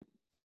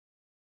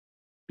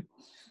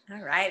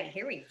All right,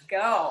 here we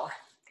go.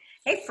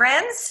 Hey,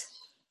 friends.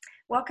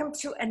 Welcome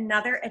to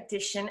another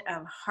edition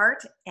of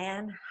Heart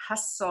and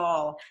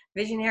Hustle,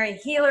 Visionary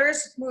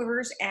Healers,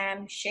 Movers,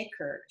 and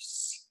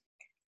Shakers.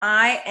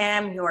 I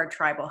am your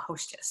tribal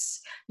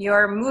hostess,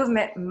 your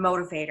movement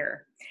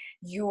motivator,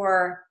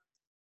 your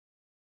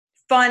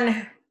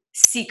fun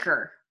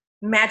seeker,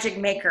 magic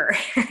maker,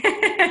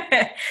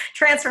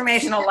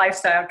 transformational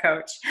lifestyle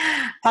coach,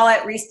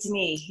 Paulette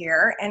Reese-Denis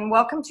here, and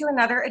welcome to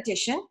another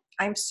edition.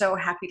 I'm so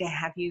happy to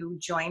have you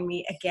join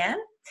me again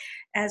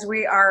as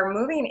we are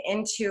moving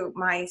into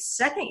my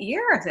second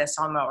year of this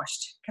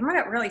almost. Coming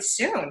up really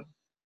soon.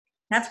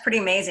 That's pretty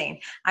amazing.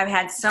 I've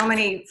had so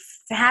many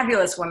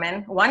fabulous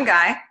women, one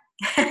guy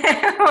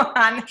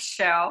on the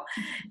show,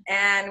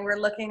 and we're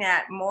looking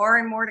at more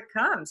and more to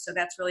come. So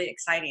that's really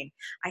exciting.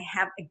 I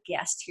have a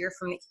guest here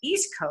from the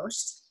East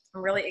Coast.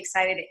 I'm really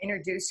excited to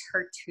introduce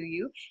her to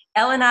you,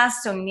 Elena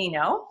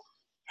Sonnino.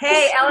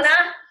 Hey, Elena.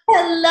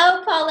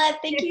 Hello, Paulette.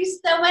 Thank you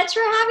so much for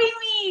having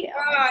me.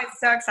 Oh, it's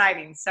so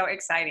exciting. So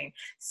exciting.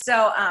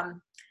 So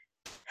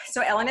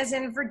Elena's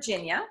in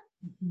Virginia.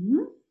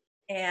 Mm-hmm.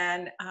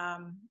 And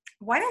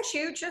why don't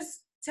you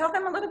just tell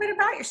them a little bit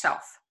about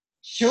yourself?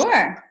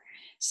 Sure.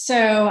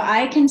 So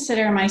I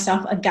consider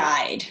myself a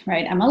guide,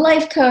 right? I'm a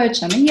life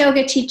coach, I'm a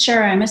yoga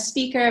teacher, I'm a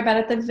speaker, but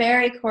at the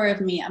very core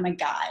of me, I'm a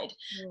guide.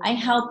 Mm-hmm. I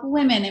help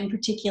women in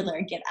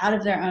particular get out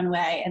of their own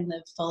way and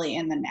live fully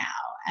in the now.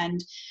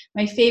 And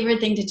my favorite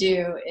thing to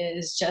do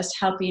is just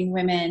helping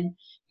women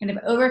kind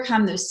of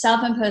overcome those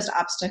self-imposed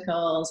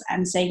obstacles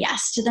and say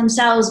yes to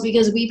themselves,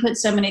 because we put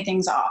so many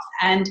things off.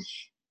 And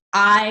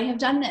I have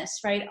done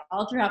this, right,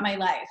 all throughout my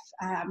life.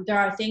 There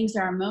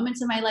are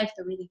moments in my life,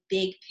 the really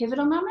big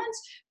pivotal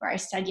moments where I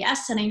said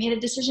yes and I made a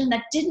decision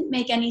that didn't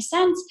make any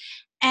sense.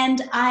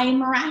 And I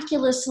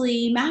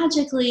miraculously,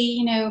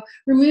 magically,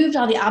 removed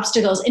all the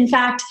obstacles. In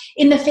fact,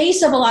 in the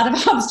face of a lot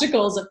of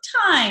obstacles of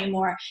time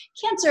or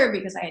cancer,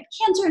 because I had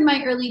cancer in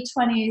my early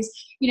 20s,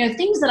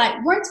 things that I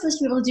weren't supposed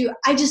to be able to do,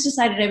 I just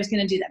decided I was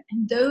going to do them.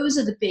 And those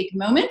are the big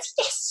moments,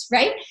 yes,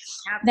 right?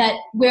 That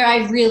where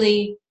I've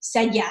really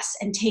said yes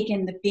and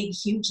taken the big,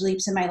 huge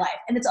leaps in my life.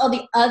 And it's all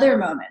the other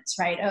moments,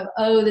 right? Of,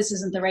 oh, this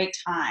isn't the right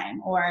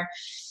time. Or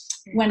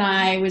when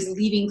I was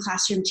leaving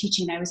classroom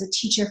teaching, I was a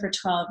teacher for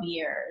 12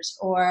 years,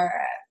 or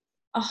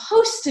a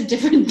host of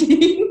different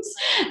things.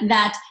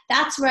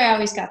 That's where I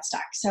always got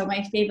stuck. So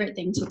my favorite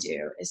thing to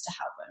do is to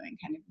help women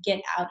kind of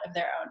get out of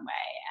their own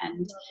way.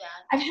 And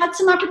I've had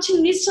some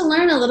opportunities to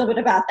learn a little bit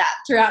about that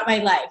throughout my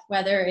life,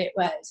 whether it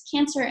was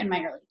cancer in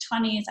my early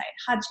 20s, I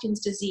had Hodgkin's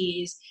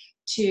disease,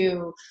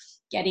 to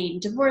getting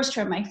divorced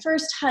from my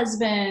first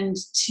husband,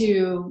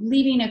 to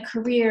leaving a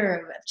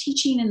career of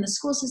teaching in the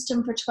school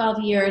system for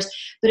 12 years.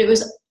 But it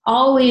was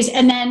always,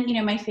 and then,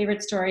 my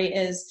favorite story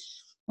is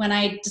when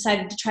I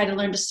decided to try to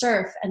learn to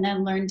surf and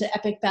then learn to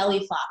epic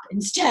belly flop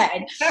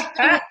instead.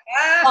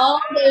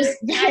 All those,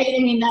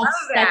 right?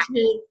 That's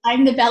really,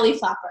 I'm the belly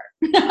flopper.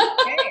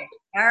 Okay.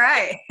 All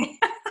right.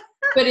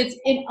 But it's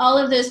in all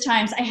of those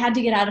times I had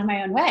to get out of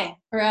my own way,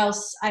 or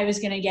else I was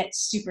going to get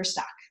super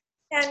stuck.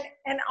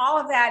 And all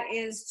of that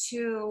is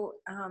to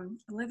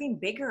living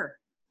bigger.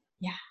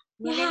 Yeah.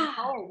 Living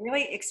whole,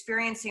 really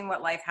experiencing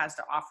what life has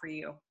to offer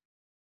you.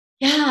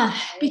 Yeah.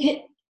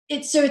 Because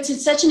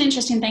it's such an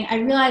interesting thing. I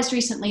realized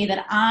recently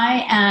that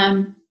I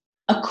am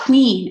a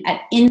queen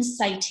at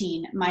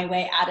inciting my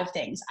way out of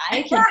things.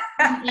 I can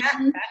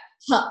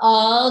into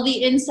all the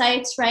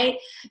insights, right?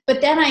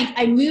 But then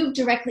I move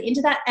directly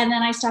into that, and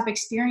then I stop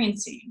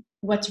experiencing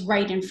what's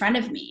right in front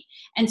of me.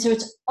 And so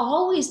it's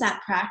always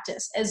that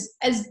practice.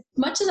 As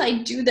much as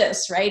I do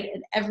this, right,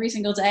 every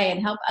single day and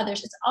help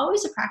others, it's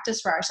always a practice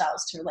for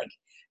ourselves to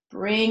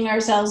bring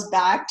ourselves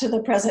back to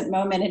the present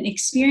moment and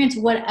experience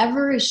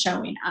whatever is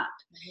showing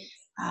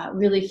up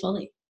really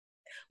fully.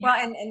 Well,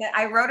 and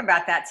I wrote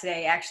about that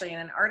today, actually, in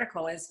an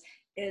article, is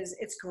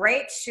it's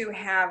great to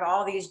have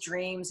all these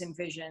dreams and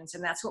visions,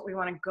 and that's what we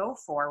want to go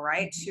for,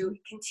 right? Mm-hmm. To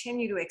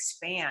continue to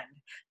expand,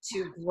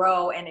 to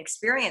grow and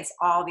experience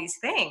all these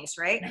things,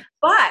 right?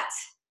 But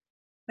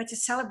to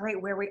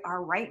celebrate where we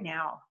are right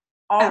now,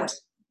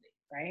 always,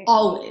 right?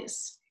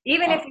 Always.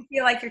 Even if you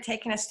feel like you're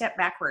taking a step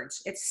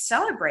backwards, it's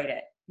celebrate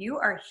it. You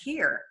are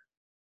here.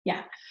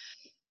 Yeah.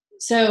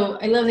 So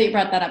I love that you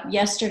brought that up.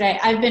 Yesterday,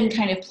 I've been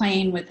kind of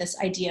playing with this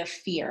idea of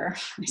fear.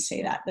 I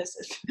say that this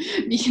is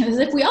because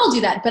if we all do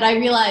that, but I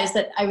realized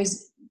that a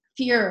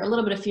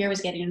little bit of fear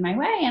was getting in my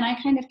way, and I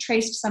kind of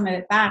traced some of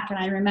it back. And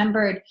I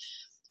remembered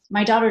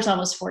my daughter's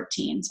almost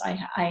 14, so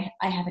I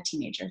have a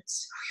teenager.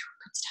 It's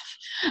good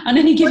stuff on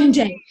any given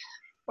day.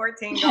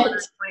 14,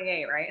 daughter's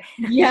 28, right?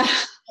 Yeah.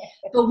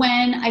 But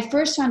when I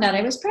first found out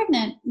I was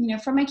pregnant,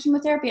 from my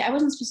chemotherapy, I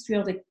wasn't supposed to be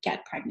able to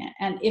get pregnant.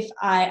 And if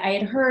I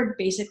had heard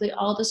basically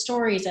all the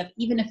stories of,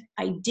 even if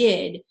I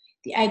did,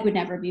 the egg would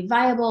never be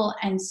viable.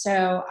 And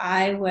so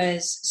I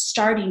was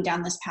starting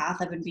down this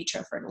path of in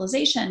vitro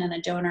fertilization and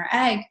a donor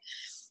egg.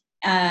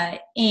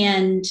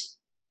 And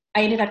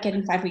I ended up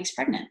getting 5 weeks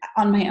pregnant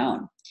on my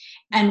own.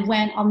 And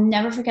I'll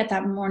never forget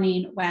that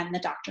morning when the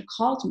doctor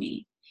called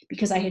me,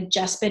 because I had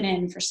just been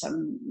in for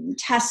some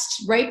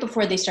tests right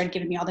before they started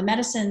giving me all the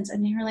medicines.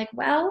 And they were like,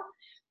 well,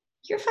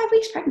 you're 5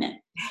 weeks pregnant.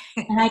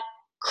 And I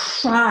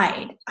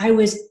cried. I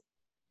was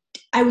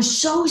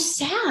so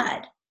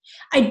sad.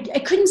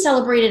 I couldn't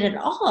celebrate it at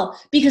all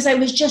because I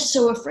was just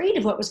so afraid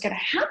of what was going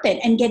to happen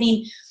and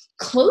getting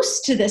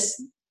close to this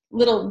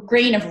little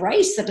grain of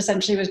rice that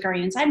essentially was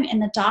growing inside me.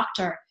 And the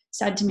doctor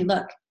said to me,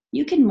 look,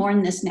 you can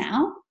mourn this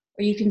now,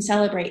 or you can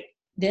celebrate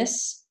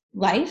this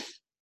life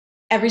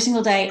every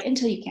single day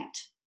until you can't.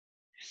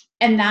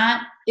 And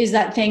that is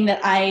that thing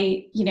that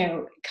I,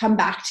 come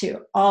back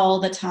to all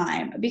the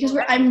time, because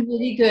I'm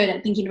really good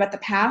at thinking about the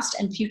past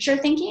and future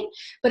thinking,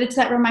 but it's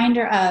that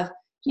reminder of,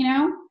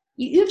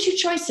 you have two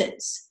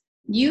choices.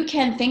 You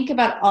can think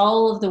about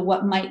all of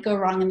what might go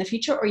wrong in the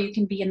future, or you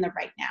can be in the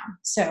right now.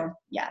 So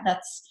yeah,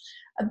 that's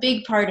a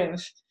big part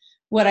of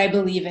what I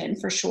believe in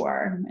for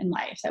sure in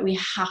life, that we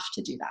have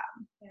to do that.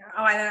 Yeah.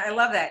 Oh, I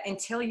love that.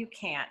 Until you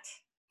can't.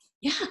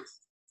 Yeah.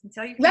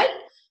 Until you can't. Right.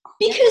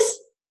 Because,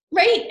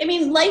 right. I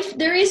mean, life,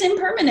 there is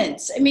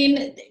impermanence. I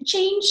mean,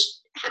 change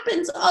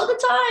happens all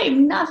the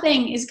time.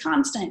 Nothing is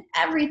constant.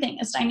 Everything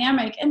is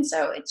dynamic. And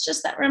so it's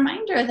just that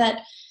reminder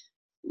that,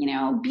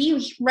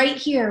 be right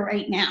here,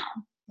 right now.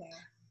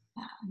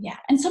 Yeah.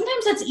 And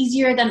sometimes that's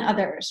easier than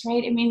others,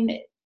 right? I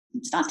mean,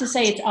 it's not to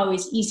say it's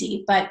always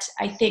easy, but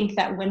I think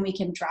that when we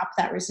can drop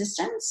that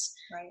resistance,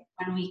 right,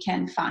 when we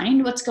can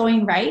find what's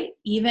going right,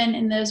 even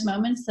in those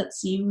moments that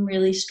seem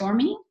really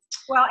stormy.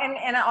 Well,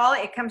 and all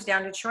it comes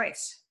down to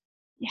choice.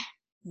 Yeah.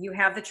 You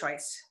have the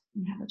choice.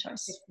 You have the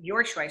choice. It's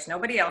your choice,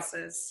 nobody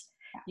else's.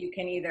 Yeah. You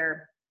can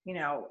either,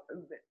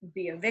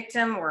 be a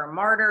victim or a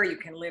martyr. You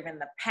can live in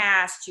the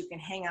past. You can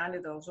hang on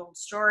to those old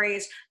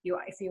stories.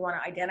 If you want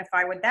to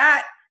identify with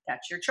that,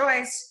 that's your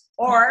choice.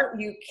 Or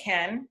you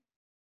can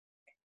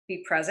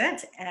be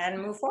present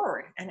and move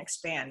forward and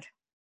expand.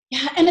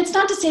 Yeah, and it's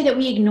not to say that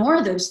we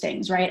ignore those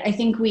things, right? I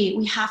think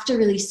we have to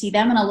really see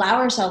them and allow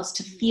ourselves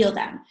to feel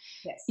them.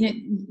 Yes.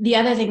 The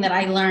other thing that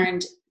I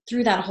learned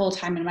through that whole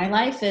time in my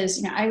life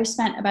is, I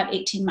spent about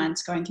 18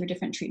 months going through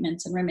different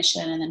treatments and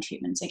remission and then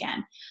treatments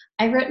again.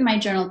 I wrote in my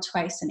journal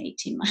twice in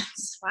 18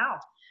 months. Wow.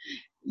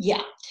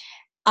 Yeah.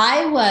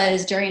 I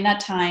was, during that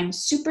time,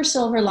 super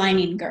silver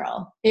lining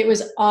girl. It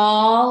was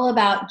all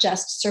about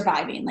just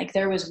surviving. Like,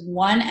 there was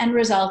one end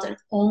result and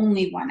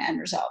only one end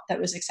result that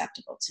was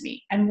acceptable to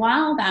me. And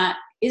while that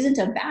isn't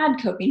a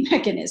bad coping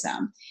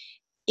mechanism,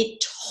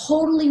 it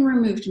totally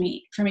removed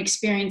me from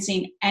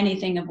experiencing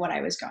anything of what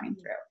I was going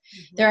through.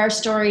 Mm-hmm. There are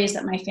stories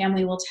that my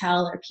family will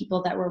tell, or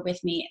people that were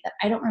with me, that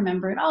I don't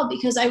remember at all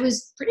because I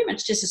was pretty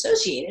much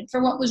disassociated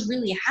from what was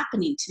really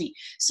happening to me.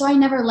 So I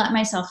never let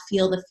myself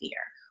feel the fear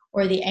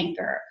or the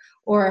anger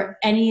or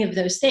any of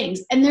those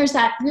things. And there's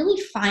that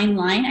really fine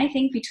line, I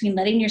think, between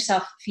letting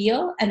yourself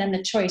feel and then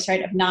the choice,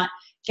 right, of not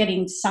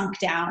getting sunk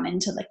down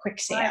into the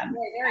quicksand.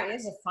 There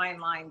is a fine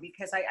line,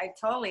 because I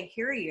totally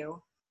hear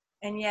you.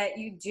 And yet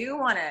you do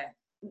want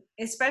to,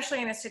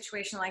 especially in a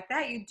situation like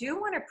that, you do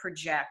want to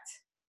project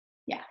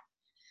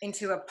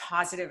into a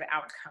positive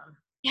outcome.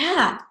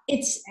 Yeah.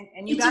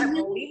 And you got to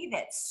believe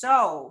it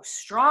so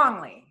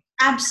strongly.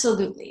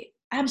 Absolutely.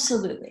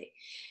 Absolutely.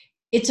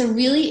 It's a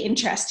really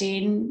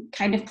interesting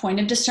kind of point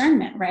of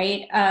discernment,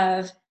 right?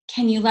 Of,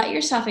 can you let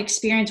yourself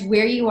experience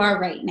where you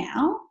are right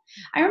now?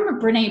 I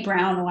remember Brene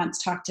Brown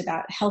once talked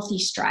about healthy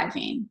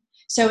striving.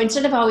 So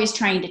instead of always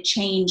trying to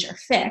change or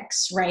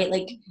fix, right?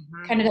 Like,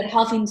 kind of that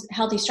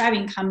healthy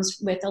striving comes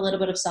with a little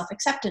bit of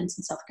self-acceptance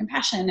and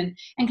self-compassion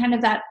and kind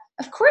of that,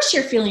 of course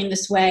you're feeling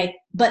this way,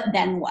 but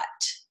then what?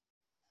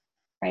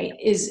 Right?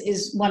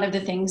 Is one of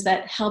the things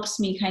that helps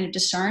me kind of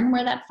discern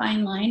where that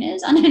fine line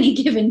is on any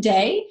given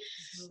day,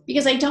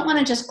 because I don't want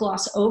to just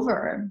gloss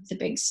over the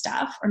big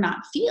stuff or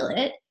not feel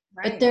it.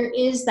 Right. But there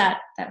is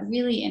that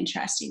really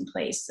interesting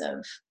place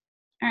of,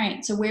 all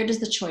right, so where does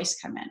the choice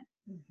come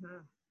in? Mm-hmm.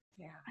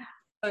 Yeah.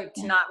 So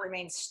to not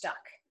remain stuck.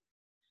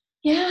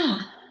 Yeah.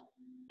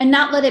 And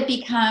not let it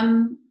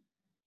become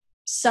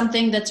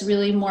something that's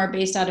really more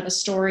based out of a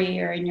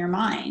story or in your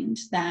mind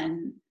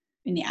than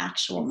in the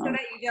actual moment.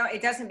 So that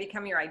it doesn't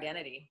become your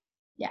identity.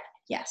 Yeah.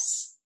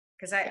 Yes.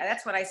 Because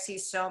that's what I see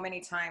so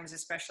many times,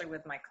 especially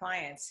with my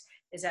clients,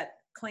 is that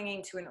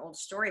clinging to an old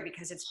story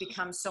because it's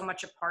become so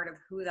much a part of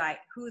who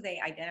they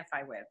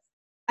identify with.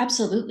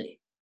 Absolutely.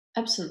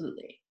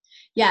 Absolutely.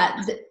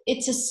 Yeah,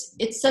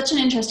 it's such an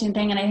interesting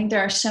thing. And I think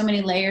there are so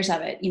many layers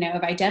of it,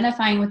 of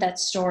identifying with that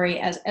story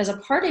as a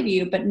part of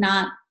you, but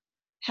not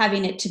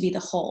having it to be the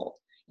whole,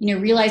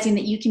 realizing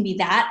that you can be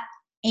that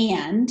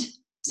and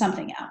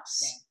something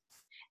else. Yeah.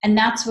 And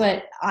that's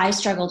what I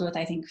struggled with,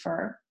 I think,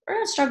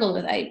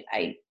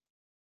 I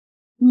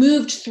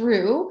moved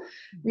through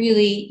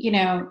really,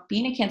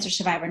 being a cancer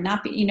survivor,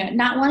 not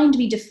wanting to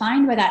be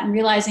defined by that, and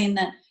realizing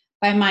that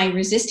by my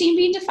resisting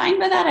being defined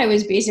by that, I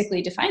was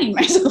basically defining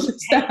myself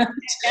as that.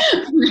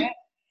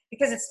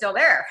 Because it's still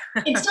there.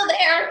 It's still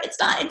there.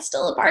 It's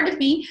still a part of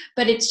me,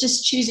 but it's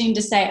just choosing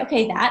to say,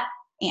 okay, that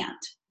and,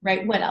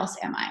 right? What else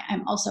am I?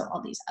 I'm also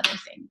all these other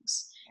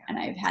things. And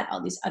I've had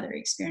all these other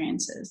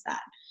experiences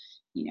that,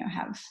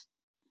 have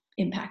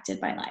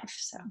impacted my life.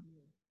 So,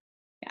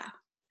 yeah.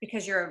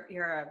 Because you're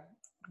a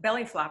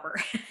belly flopper.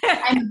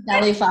 I'm a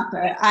belly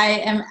flopper. I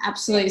am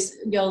absolutely,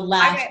 you'll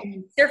laugh.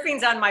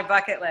 Surfing's on my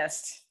bucket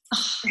list.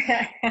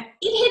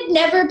 It had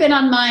never been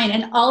on mine.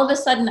 And all of a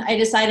sudden I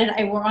decided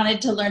I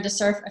wanted to learn to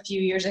surf a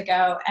few years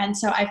ago. And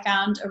so I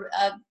found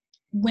a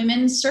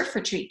women's surf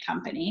retreat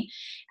company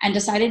and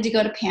decided to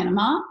go to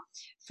Panama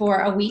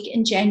for a week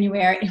in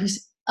January. It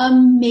was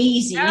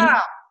amazing.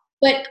 Yeah.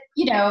 But,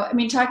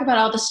 talk about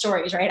all the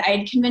stories, right? I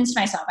had convinced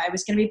myself I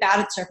was going to be bad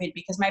at surfing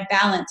because my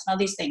balance and all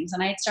these things.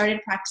 And I had started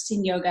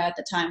practicing yoga at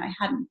the time. I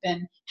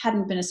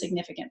hadn't been a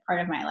significant part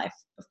of my life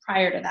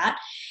prior to that.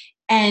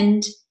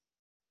 And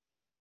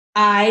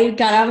I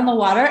got out on the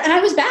water and I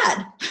was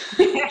bad.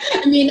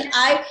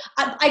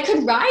 I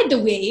could ride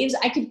the waves.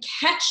 I could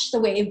catch the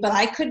wave, but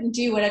I couldn't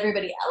do what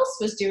everybody else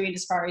was doing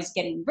as far as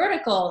getting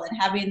vertical and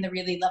having the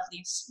really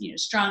lovely,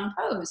 strong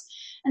pose.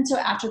 And so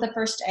after the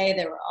first day,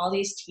 there were all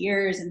these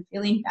tears and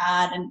feeling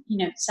bad and,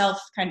 self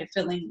kind of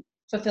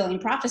fulfilling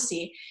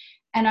prophecy.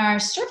 And our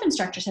surf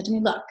instructor said to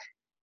me, look,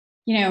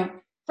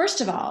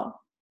 first of all,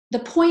 the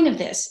point of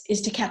this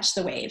is to catch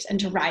the waves and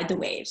to ride the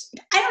waves.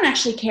 I don't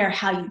actually care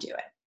how you do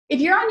it. If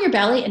you're on your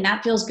belly and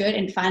that feels good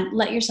and fun,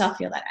 let yourself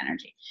feel that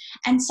energy.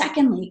 And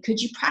secondly, could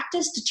you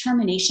practice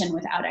determination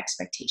without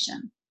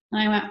expectation?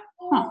 And I went,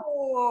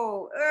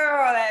 oh,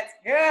 that's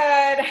good.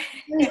 I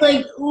was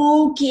like,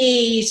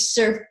 okay,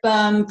 surf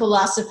bum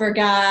philosopher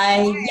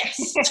guy.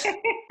 Yes.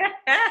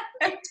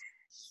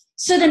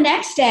 So the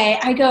next day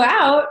I go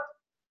out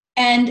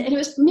and it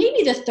was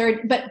maybe the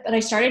third, but I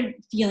started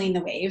feeling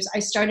the waves. I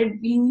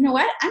started being, you know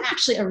what? I'm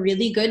actually a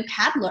really good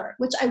paddler,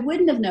 which I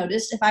wouldn't have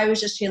noticed if I was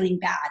just feeling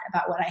bad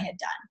about what I had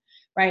done,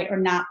 right? Or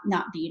not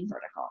being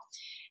vertical.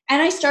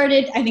 And I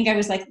think I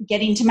was like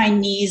getting to my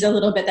knees a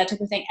little bit, that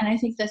type of thing. And I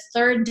think the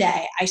third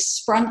day I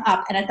sprung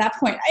up and at that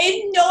point I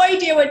had no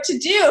idea what to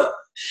do.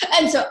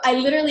 And so I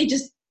literally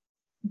just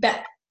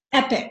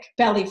epic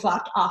belly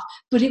flopped off,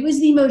 but it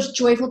was the most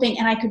joyful thing.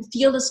 And I could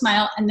feel the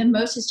smile. And the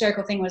most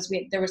hysterical thing was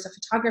there was a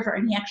photographer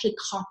and he actually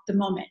caught the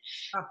moment.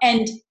 Oh.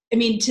 And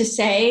to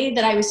say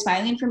that I was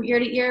smiling from ear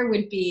to ear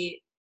would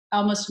be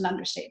almost an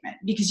understatement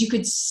because you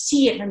could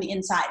see it from the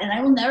inside. And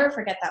I will never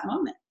forget that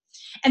moment.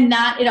 And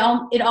that it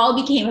all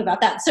became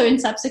about that. So in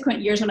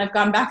subsequent years, when I've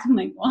gone back, I'm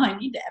like, well, I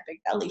need the epic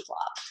belly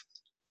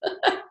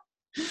flop.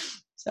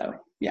 So,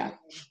 yeah.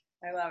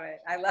 I love it.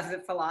 I love the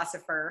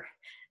philosopher.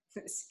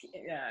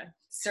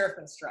 Surf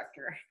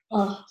instructor.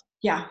 Oh,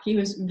 yeah, he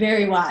was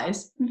very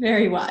wise.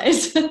 Very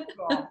wise. Cool.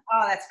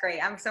 Oh, that's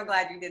great. I'm so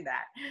glad you did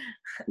that.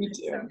 Me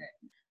too. So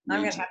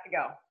I'm going to have to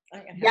go.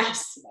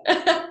 Yes.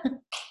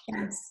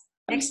 Yes.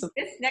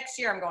 Next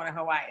year I'm going to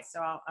Hawaii,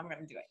 so I'm going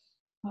to do it.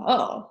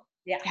 Oh.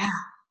 Yeah.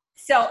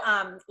 So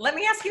let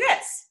me ask you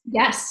this.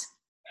 Yes.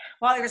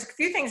 Well, there's a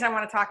few things I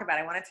want to talk about.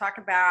 I want to talk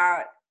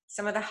about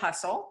some of the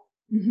hustle.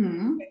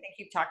 Mm-hmm. I think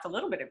you've talked a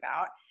little bit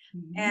about.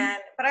 Mm-hmm.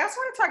 But I also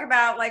want to talk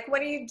about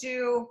what do you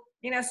do?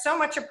 So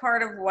much a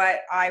part of what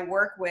I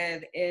work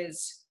with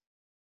is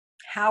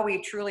how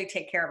we truly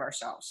take care of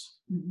ourselves.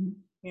 Mm-hmm.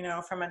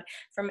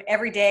 From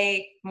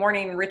everyday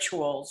morning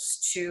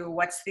rituals to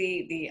what's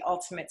the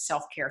ultimate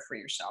self-care for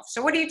yourself.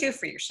 So what do you do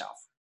for yourself?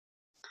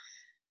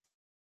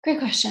 Great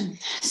question.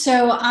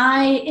 So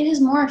it has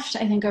morphed,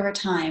 I think, over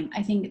time.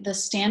 I think the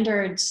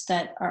standards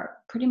that are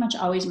pretty much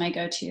always my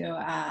go-to,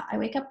 I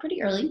wake up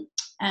pretty early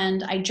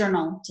and I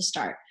journal to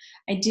start.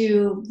 I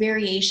do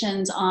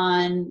variations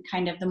on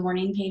kind of the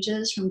morning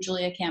pages from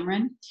Julia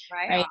Cameron.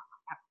 Right?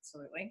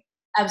 Absolutely.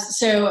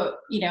 So,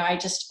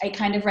 I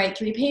kind of write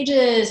 3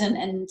 pages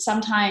and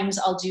sometimes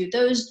I'll do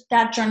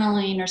that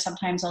journaling, or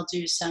sometimes I'll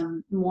do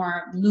some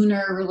more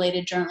lunar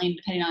related journaling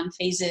depending on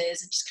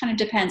phases. It just kind of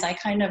depends. I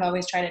kind of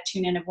always try to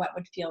tune in of what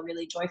would feel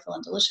really joyful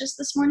and delicious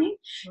this morning.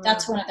 Mm.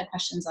 That's one of the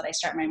questions that I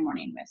start my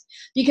morning with,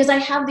 because I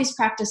have these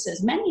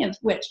practices, many of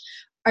which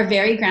are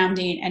very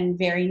grounding and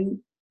very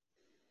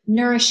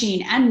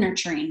nourishing and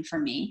nurturing for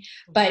me,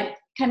 but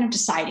kind of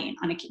deciding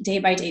on a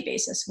day-by-day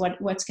basis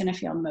what's going to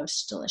feel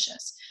most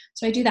delicious.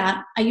 So I do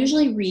that. I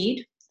usually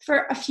read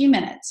for a few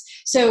minutes.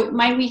 So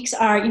my weeks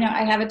are,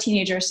 I have a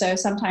teenager, so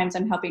sometimes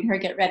I'm helping her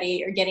get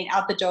ready or getting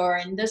out the door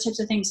and those types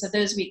of things. So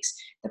those weeks,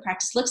 the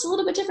practice looks a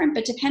little bit different,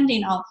 but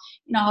depending,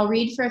 I'll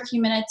read for a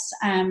few minutes.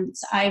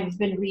 So I've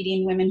been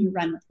reading Women Who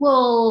Run with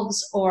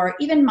Wolves, or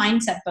even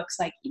mindset books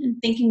like even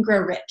Think and Grow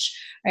Rich,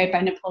 right,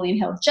 by Napoleon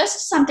Hill.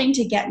 Just something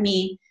to get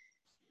me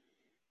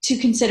to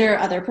consider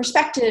other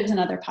perspectives and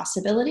other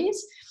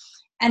possibilities.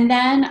 And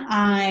then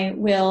I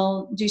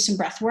will do some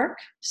breath work.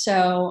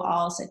 So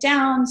I'll sit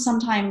down.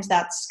 Sometimes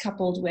that's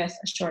coupled with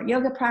a short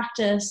yoga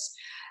practice.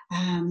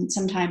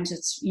 Sometimes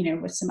it's,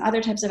 with some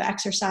other types of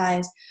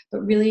exercise,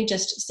 but really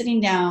just sitting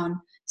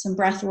down, some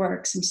breath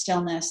work, some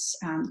stillness,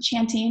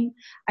 chanting.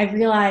 I've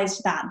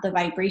realized that the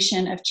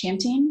vibration of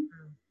chanting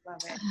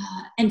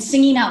and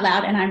singing out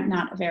loud, and I'm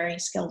not a very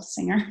skilled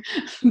singer.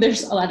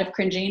 There's a lot of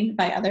cringing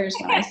by others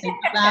when I sing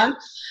out loud.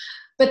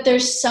 But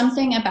there's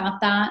something about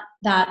that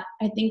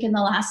I think in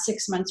the last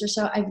 6 months or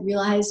so I've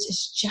realized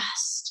is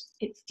just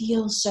it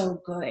feels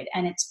so good.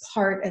 And it's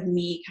part of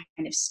me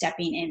kind of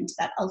stepping into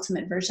that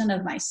ultimate version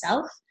of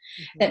myself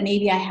that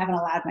maybe I haven't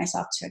allowed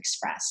myself to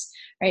express,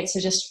 right? So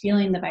just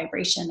feeling the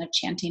vibration of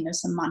chanting of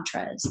some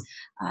mantras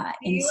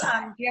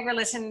inside. Do you ever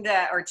listen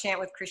to or chant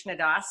with Krishna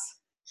Das?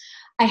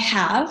 I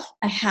have.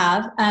 I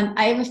have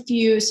a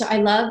few. So I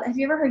love, have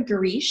you ever heard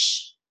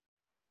Girish?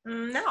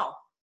 No.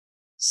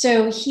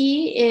 So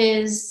he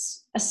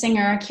is a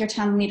singer,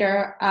 kirtan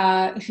leader,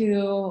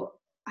 who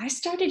I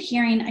started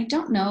hearing, I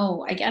don't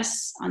know, I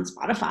guess on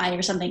Spotify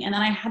or something. And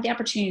then I had the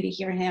opportunity to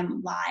hear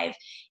him live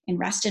in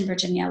Reston,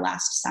 Virginia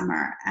last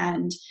summer.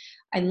 And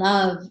I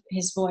love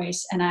his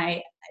voice. And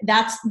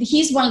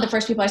he's one of the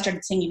first people I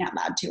started singing out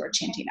loud to or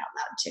chanting out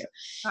loud to.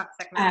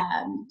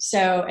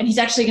 And he's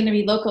actually going to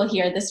be local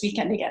here this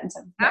weekend again.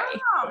 So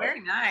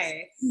very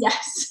nice.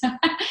 Yes.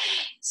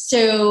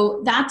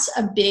 So that's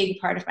a big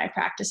part of my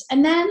practice.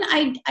 And then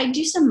I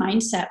do some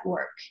mindset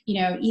work,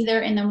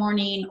 either in the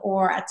morning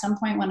or at some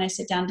point when I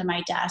sit down to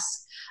my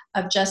desk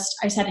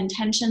I set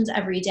intentions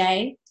every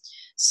day.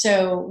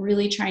 So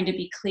really trying to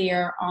be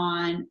clear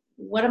on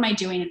what am I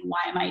doing and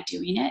why am I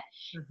doing it?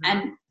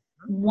 And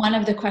one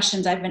of the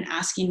questions I've been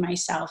asking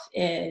myself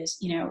is,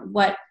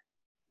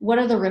 what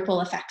are the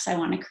ripple effects I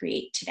want to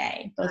create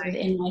today, both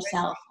within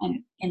myself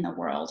and in the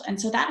world?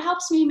 And so that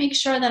helps me make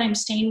sure that I'm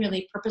staying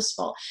really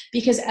purposeful,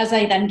 because as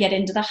I then get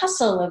into the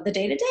hustle of the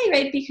day-to-day,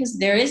 right, because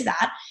there is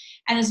that.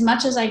 And as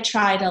much as I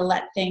try to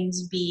let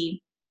things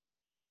be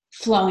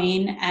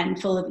flowing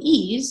and full of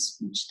ease,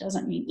 which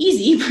doesn't mean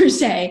easy per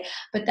se,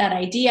 but that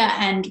idea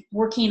and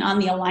working on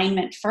the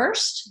alignment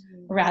first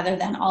rather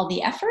than all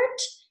the effort,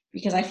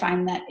 because I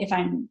find that if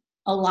I'm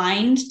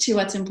aligned to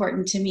what's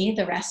important to me,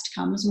 the rest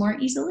comes more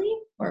easily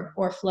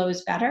or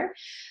flows better.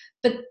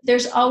 But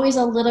there's always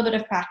a little bit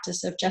of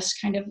practice of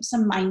just kind of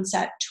some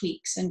mindset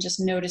tweaks and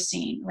just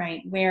noticing, right,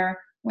 where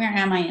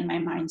am I in my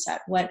mindset?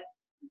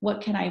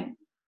 What can I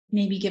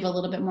maybe give a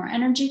little bit more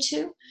energy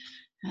to?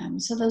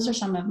 So those are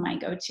some of my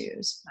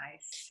go-tos.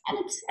 Nice. And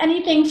it's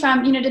anything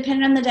from,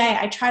 depending on the day,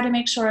 I try to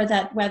make sure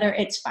that whether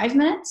it's 5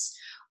 minutes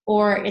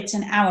or it's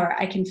an hour,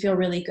 I can feel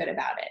really good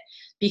about it.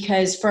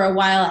 Because for a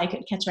while I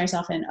could catch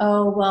myself in,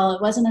 oh, well,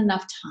 it wasn't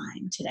enough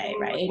time today,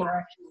 right?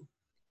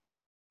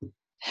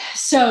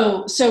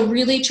 So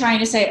really trying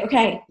to say,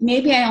 okay,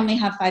 maybe I only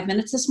have 5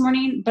 minutes this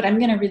morning, but I'm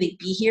going to really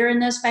be here in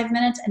those 5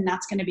 minutes, and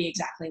that's going to be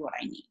exactly what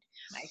I need.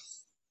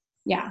 Nice.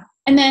 Yeah.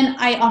 And then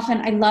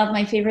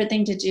my favorite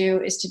thing to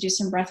do is to do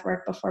some breath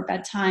work before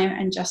bedtime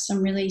and just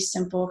some really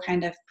simple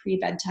kind of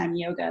pre-bedtime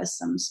yoga,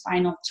 some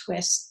spinal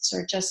twists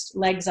or just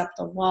legs up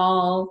the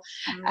wall,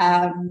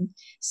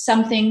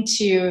 something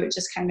to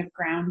just kind of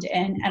ground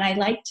in. And I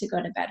like to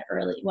go to bed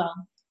early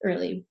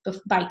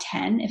by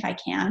 10 if I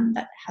can.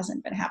 That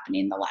hasn't been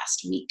happening the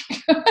last week.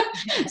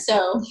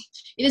 So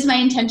it is my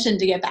intention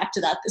to get back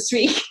to that this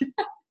week.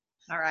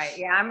 All right.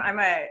 Yeah, I'm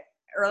a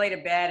early to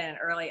bed and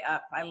early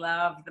up. I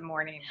love the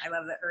morning. I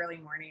love the early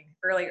morning,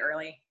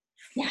 early.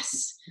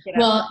 Yes.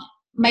 Well,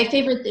 my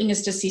favorite thing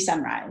is to see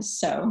sunrise.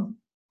 So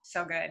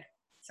good.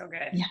 So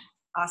good. Yeah.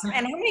 Awesome.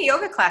 And how many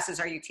yoga classes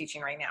are you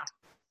teaching right now?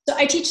 So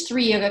I teach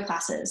 3 yoga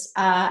classes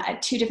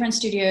at 2 different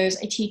studios.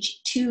 I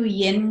teach 2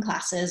 yin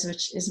classes,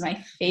 which is my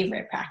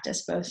favorite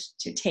practice, both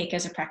to take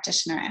as a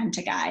practitioner and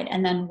to guide,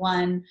 and then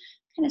 1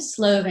 kind of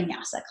slow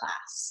vinyasa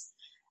class.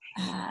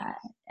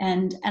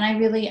 And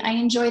I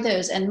enjoy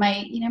those. And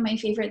my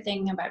favorite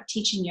thing about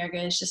teaching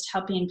yoga is just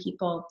helping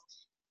people,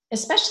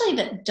 especially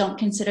that don't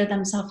consider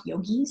themselves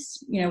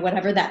yogis,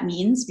 whatever that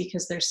means,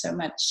 because there's so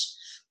much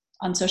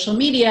on social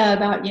media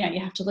about, you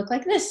have to look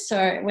like this,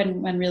 or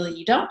when really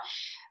you don't.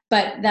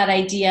 But that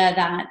idea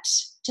that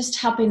just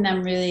helping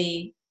them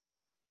really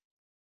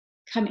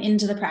come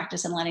into the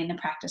practice and letting the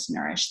practice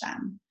nourish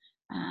them,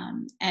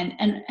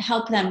 and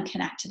help them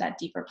connect to that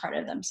deeper part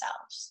of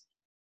themselves.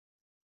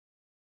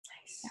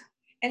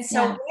 And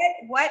so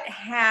what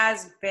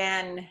has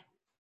been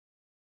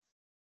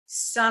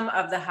some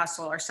of the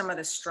hustle or some of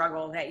the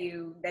struggle that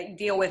you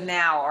deal with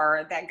now,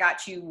 or that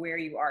got you where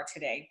you are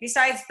today,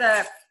 besides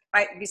the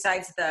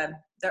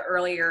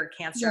earlier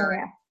cancer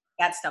and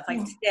that stuff, like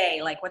today,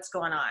 like what's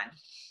going on?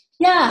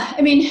 Yeah.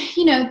 I mean,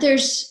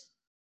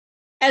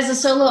 as a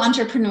solo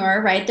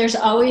entrepreneur, right, there's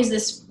always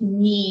this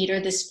need or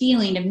this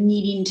feeling of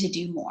needing to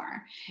do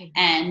more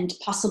and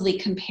possibly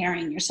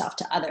comparing yourself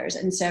to others.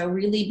 And so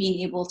really being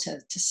able to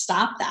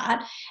stop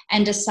that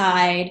and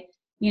decide,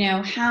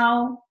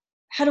 how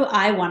do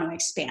I want to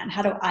expand?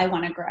 How do I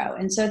want to grow?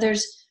 And so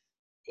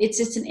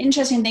it's an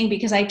interesting thing,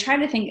 because I try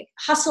to think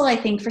hustle, I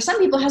think for some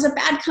people has a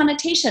bad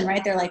connotation,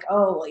 right? They're like,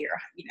 oh, well, you're,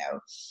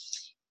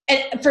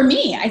 and for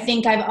me, I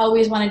think I've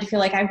always wanted to feel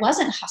like I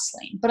wasn't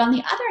hustling. But on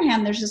the other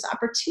hand, there's this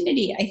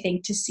opportunity, I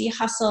think, to see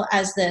hustle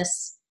as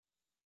this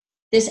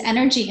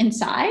energy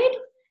inside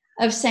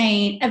of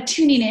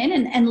tuning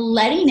in and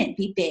letting it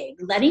be big,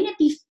 letting it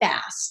be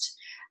fast.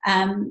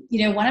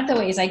 One of the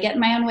ways I get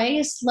in my own way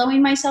is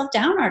slowing myself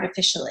down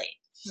artificially.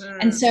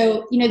 And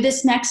so,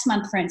 this next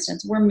month, for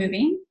instance, we're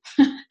moving.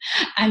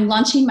 I'm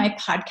launching my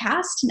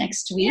podcast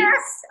next week.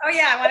 Yes. Oh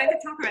yeah. I wanted to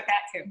talk about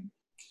that too.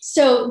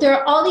 So there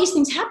are all these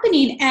things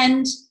happening.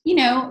 And,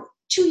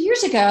 2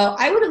 years ago,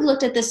 I would have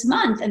looked at this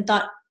month and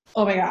thought,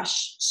 oh my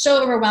gosh,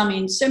 so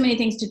overwhelming, so many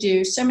things to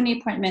do, so many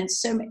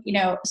appointments,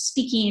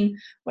 speaking,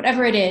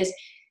 whatever it is.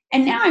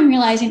 And now I'm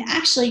realizing,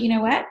 actually, you know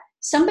what?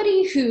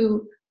 Somebody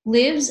who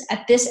lives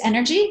at this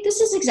energy,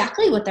 this is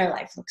exactly what their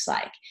life looks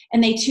like.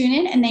 And they tune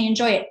in and they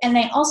enjoy it. And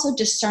they also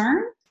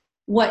discern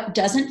what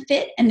doesn't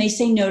fit and they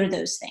say no to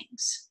those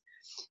things.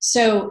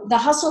 So the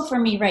hustle for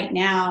me right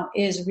now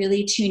is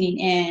really tuning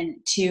in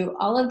to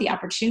all of the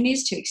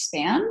opportunities to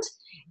expand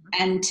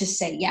and to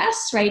say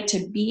yes, right?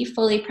 To be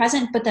fully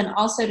present, but then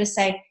also to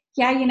say,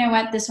 yeah, you know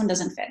what? This one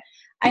doesn't fit.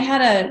 I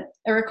had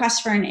a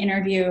request for an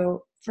interview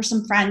for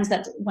some friends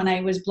that when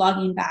I was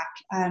blogging back,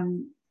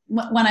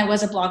 when I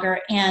was a blogger,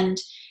 and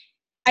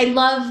I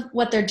love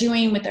what they're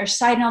doing with their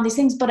site and all these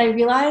things, but I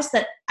realized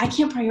that I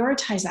can't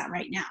prioritize that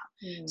right now.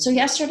 So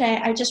yesterday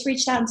I just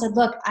reached out and said,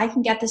 look, I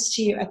can get this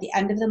to you at the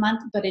end of the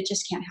month, but it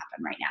just can't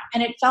happen right now.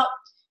 And it felt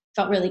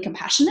really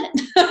compassionate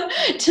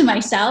to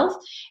myself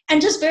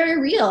and just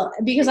very real,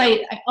 because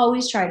I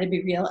always try to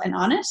be real and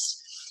honest,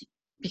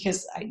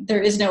 because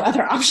there is no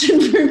other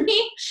option for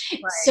me.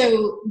 Right.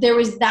 So there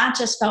was that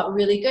just felt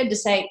really good to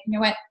say, you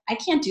know what, I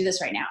can't do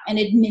this right now. And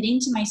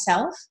admitting to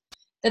myself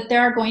that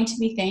there are going to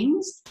be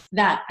things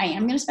that I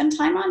am going to spend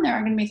time on. There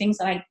are going to be things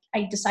that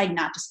I decide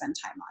not to spend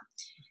time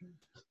on.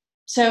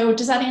 So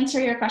does that answer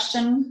your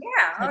question?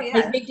 Yeah. Oh, yeah.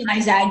 I think I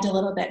zagged a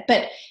little bit,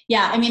 but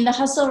yeah, I mean, the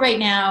hustle right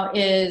now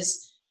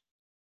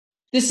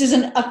this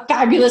isn't a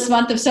fabulous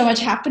month of so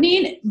much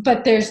happening,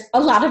 but there's a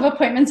lot of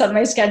appointments on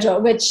my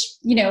schedule, which,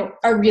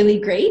 are really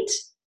great.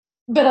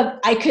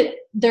 But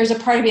there's a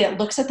part of me that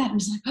looks at that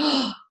and is like,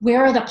 oh,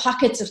 where are the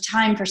pockets of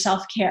time for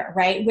self-care,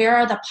 right? Where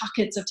are the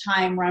pockets of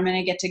time where I'm going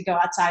to get to go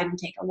outside and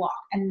take a walk?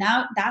 And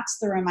now that's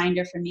the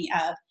reminder for me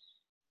of,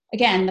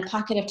 again, the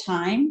pocket of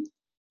time.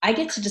 I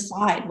get to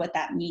decide what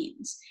that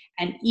means.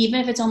 And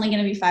even if it's only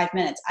going to be 5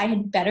 minutes, I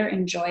had better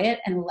enjoy it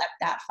and let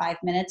that 5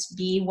 minutes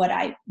be what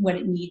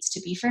it needs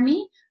to be for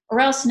me, or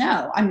else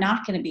no, I'm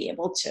not going to be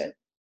able to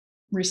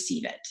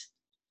receive it.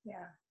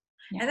 Yeah.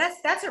 And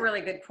that's a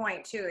really good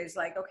point too, is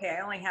like, okay,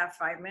 I only have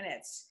 5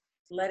 minutes.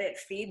 Let it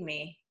feed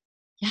me.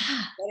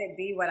 Yeah. Let it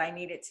be what I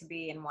need it to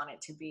be and want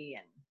it to be.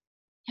 And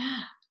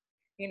yeah,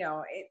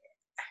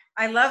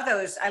 I love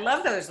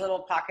those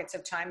little pockets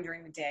of time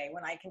during the day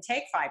when I can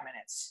take 5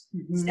 minutes,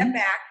 step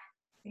back,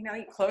 you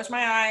close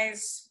my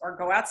eyes or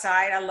go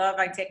outside.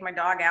 I take my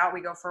dog out.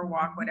 We go for a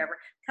walk, whatever,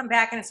 come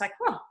back and it's like,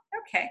 oh,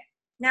 okay.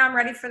 Now I'm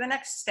ready for the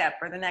next step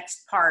or the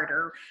next part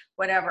or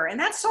whatever. And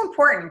that's so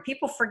important.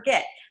 People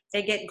forget.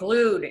 They get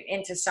glued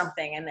into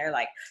something and they're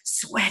like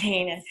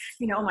sweating and,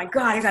 oh my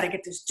God, I got to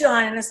get this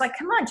done. And it's like,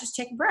 come on, just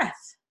take a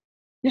breath.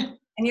 Yeah.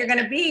 And you're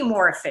going to be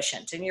more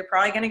efficient and you're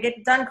probably going to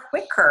get done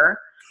quicker.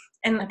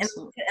 And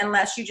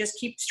unless you just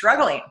keep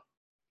struggling.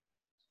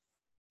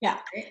 Yeah.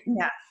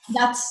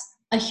 That's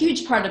a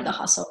huge part of the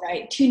hustle,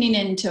 right? Tuning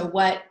into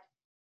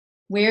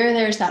where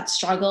there's that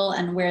struggle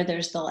and where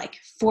there's the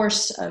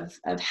force of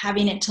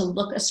having it to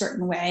look a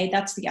certain way.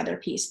 That's the other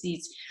piece.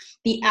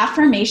 The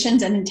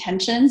affirmations and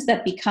intentions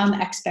that become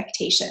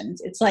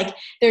expectations. It's like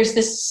there's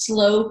this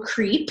slow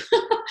creep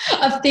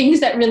of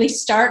things that really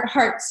start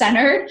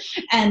heart-centered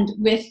and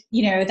with,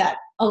 that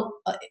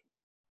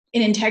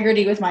in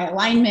integrity with my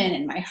alignment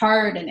and my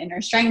heart and inner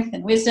strength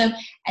and wisdom.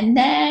 And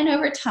then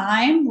over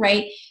time,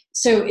 right?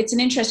 So it's an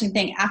interesting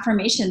thing,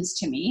 affirmations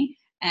to me.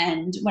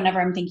 And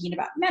whenever I'm thinking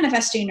about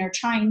manifesting or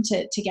trying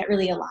to get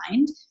really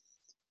aligned,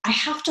 I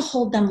have to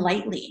hold them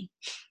lightly.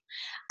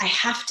 I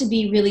have to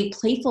be really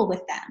playful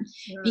with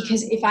them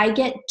because if I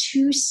get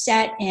too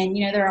set in,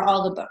 there are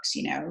all the books,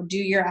 do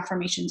your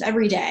affirmations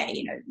every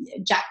day,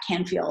 Jack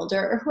Canfield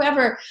or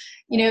whoever,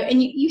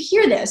 and you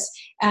hear this,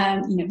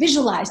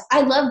 visualize.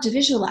 I love to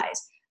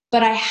visualize,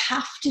 but I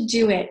have to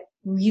do it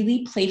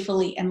really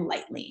playfully and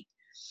lightly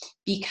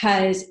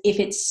because if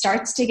it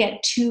starts to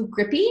get too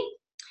grippy,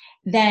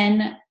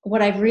 then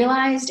what I've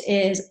realized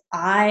is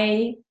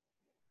I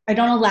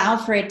don't allow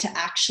for it to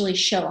actually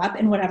show up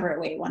in whatever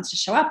way it wants to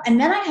show up.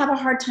 And then I have a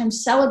hard time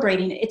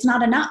celebrating it. It's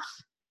not enough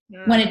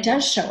when it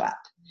does show up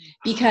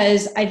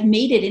because I've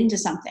made it into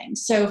something.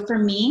 So for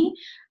me,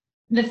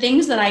 the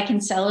things that I can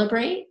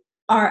celebrate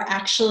are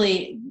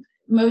actually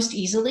most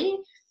easily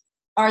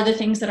are the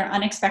things that are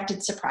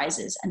unexpected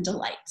surprises and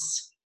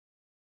delights.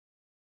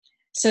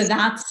 So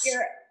that's...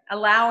 You're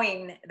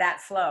allowing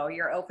that flow.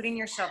 You're opening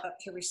yourself up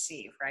to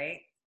receive, right?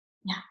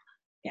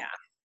 Yeah.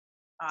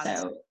 Awesome.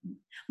 So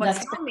well,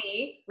 tell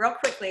me real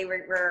quickly,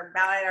 we're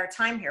about at our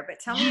time here, but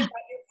tell me about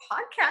your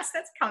podcast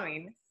that's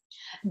coming.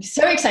 I'm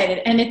so excited.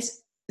 And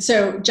it's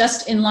so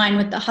just in line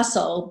with the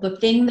hustle, the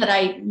thing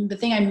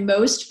I'm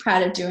most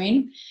proud of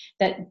doing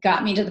that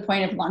got me to the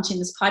point of launching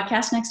this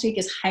podcast next week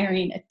is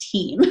hiring a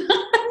team.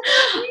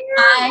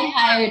 I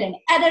hired an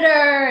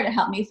editor to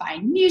help me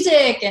find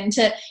music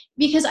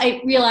because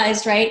I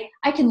realized, right,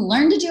 I can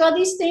learn to do all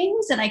these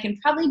things and I can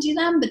probably do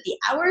them, but the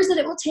hours that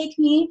it will take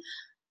me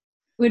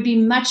would be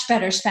much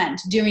better spent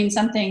doing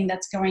something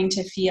that's going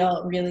to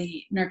feel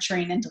really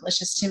nurturing and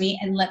delicious to me,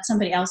 and let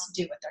somebody else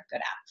do what they're good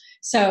at.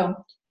 So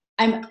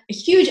I'm a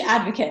huge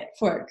advocate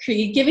for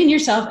giving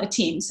yourself a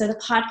team. So the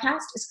podcast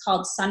is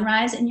called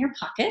Sunrise in Your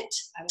Pocket.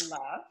 I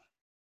love.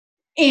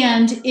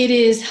 And it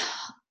is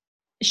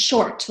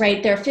short,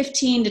 right? They're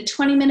 15 to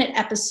 20-minute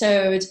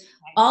episodes,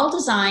 all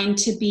designed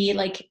to be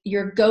like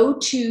your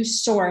go-to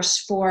source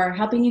for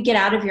helping you get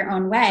out of your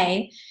own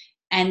way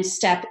and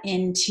step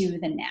into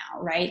the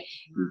now, right?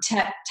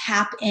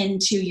 Tap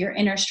into your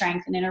inner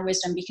strength and inner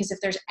wisdom, because if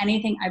there's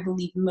anything I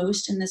believe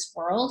most in this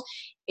world,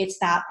 it's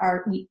that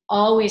we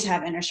always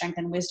have inner strength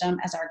and wisdom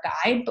as our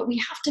guide, but we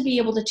have to be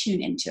able to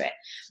tune into it.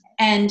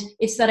 And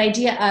it's that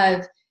idea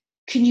of,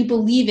 can you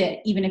believe it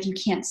even if you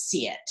can't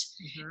see it?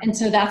 Mm-hmm. And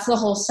so that's the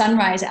whole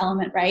sunrise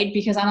element, right?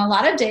 Because on a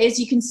lot of days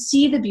you can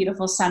see the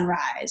beautiful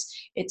sunrise.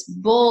 It's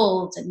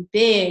bold and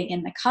big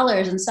and the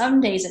colors, and some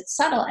days it's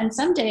subtle, and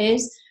some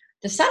days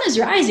the sun is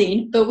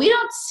rising, but we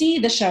don't see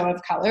the show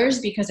of colors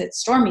because it's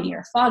stormy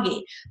or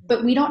foggy.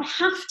 But we don't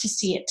have to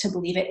see it to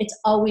believe it. It's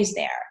always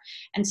there.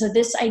 And so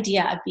this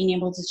idea of being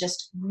able to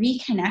just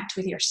reconnect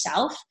with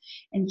yourself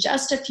in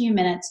just a few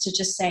minutes, to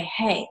just say,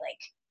 hey, like,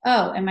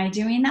 oh, am I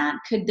doing that?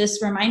 Could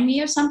this remind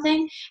me of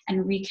something?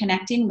 And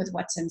reconnecting with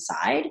what's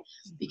inside,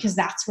 because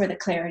that's where the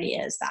clarity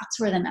is. That's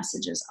where the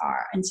messages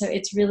are. And so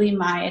it's really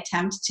my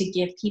attempt to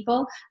give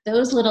people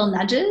those little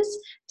nudges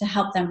to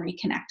help them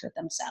reconnect with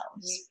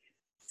themselves.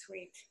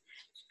 Sweet.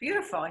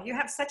 Beautiful. You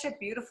have such a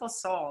beautiful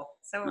soul.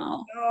 So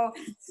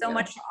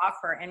much to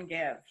offer and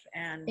give.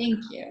 And thank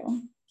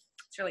you.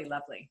 It's really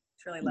lovely.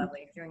 It's really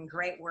lovely. Doing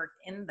great work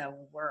in the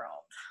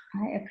world.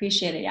 I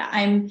appreciate it.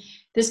 Yeah,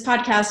 this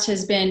podcast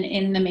has been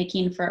in the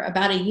making for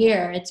about a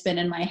year. It's been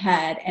in my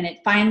head, and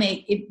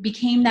it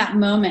became that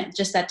moment,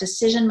 just that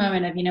decision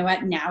moment of, you know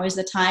what, now is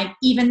the time,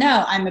 even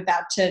though I'm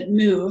about to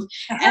move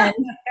and,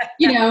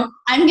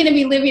 I'm going to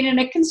be living in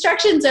a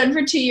construction zone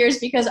for 2 years,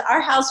 because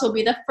our house will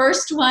be the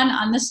first one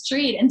on the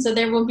street. And so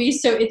there will be,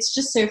 it's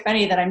just so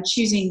funny that I'm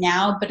choosing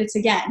now, but it's,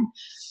 again,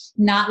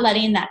 not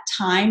letting that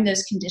time,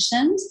 those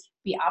conditions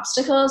be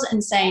obstacles,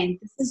 and saying,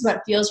 this is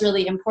what feels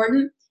really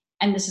important,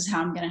 and this is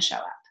how I'm going to show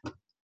up.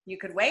 You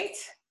could wait,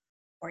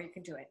 or you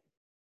can do it.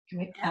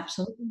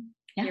 Absolutely.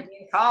 Yeah. You're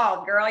being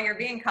called, girl. You're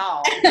being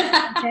called.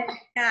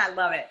 I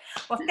love it.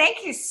 Well,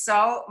 thank you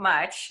so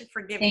much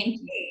for giving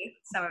me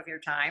some of your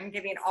time,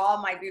 giving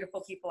all my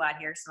beautiful people out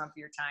here some of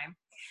your time.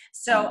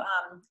 So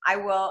I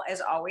will,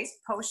 as always,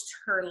 post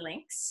her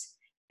links,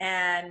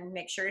 and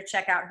make sure to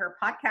check out her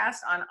podcast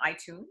on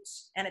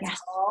iTunes. And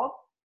it's called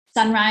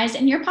Sunrise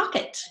in Your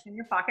Pocket. In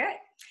Your Pocket.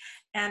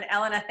 And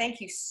Elena, thank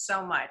you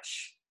so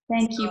much.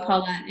 Thank you,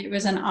 Paulette. It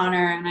was an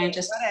honor, and I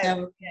just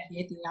so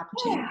appreciate the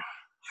opportunity.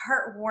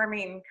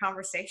 Heartwarming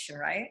conversation,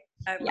 right?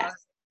 I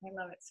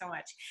love it so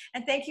much.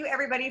 And thank you,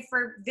 everybody,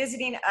 for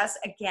visiting us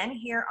again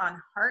here on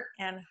Heart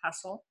and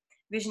Hustle,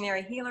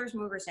 Visionary Healers,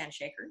 Movers, and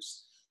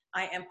Shakers.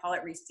 I am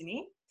Paulette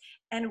Reese-Denis,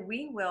 and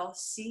we will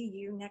see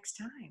you next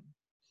time.